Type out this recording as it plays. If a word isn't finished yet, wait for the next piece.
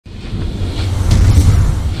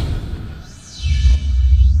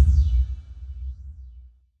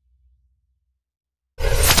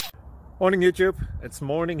Morning YouTube, it's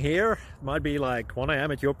morning here. It might be like 1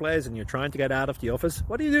 a.m. at your place and you're trying to get out of the office.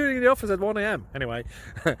 What are you doing in the office at 1 a.m.? Anyway,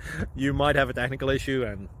 you might have a technical issue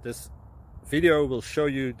and this video will show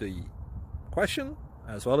you the question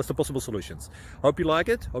as well as the possible solutions. Hope you like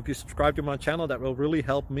it, hope you subscribe to my channel. That will really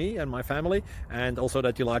help me and my family, and also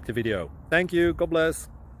that you like the video. Thank you, God bless.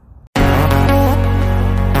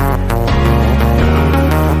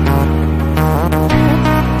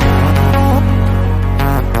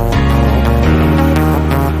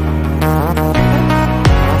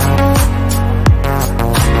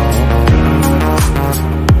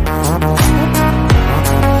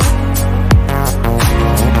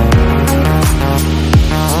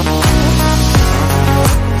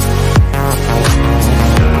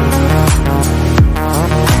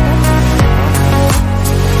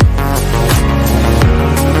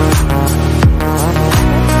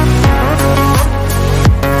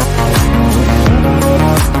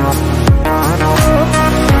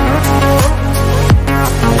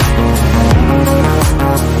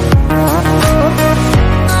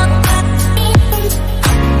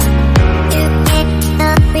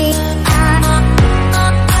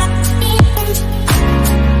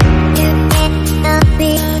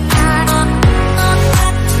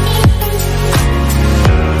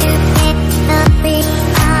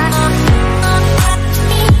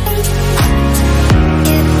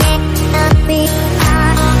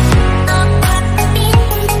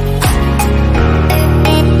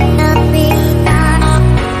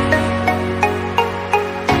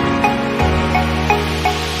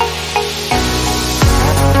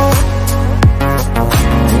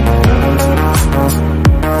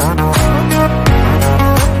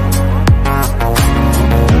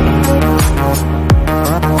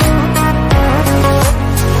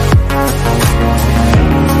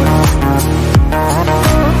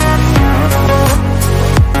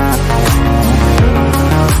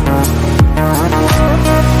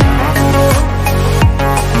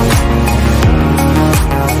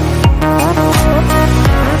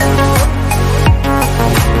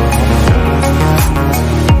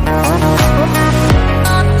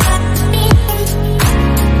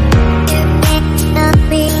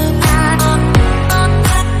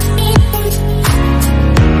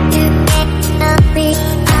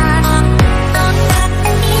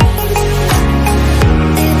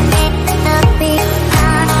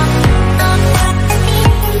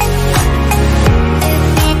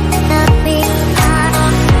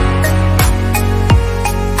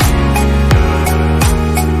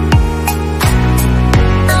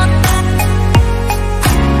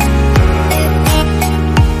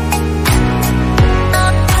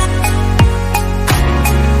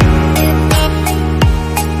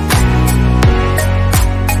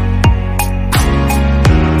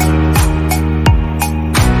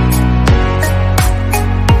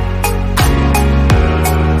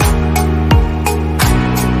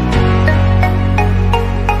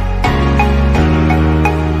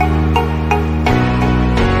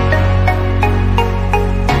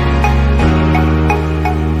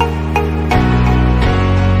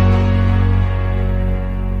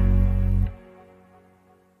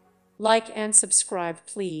 Like and subscribe,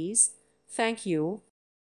 please. Thank you.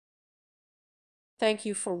 Thank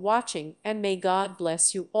you for watching, and may God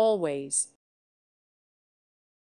bless you always.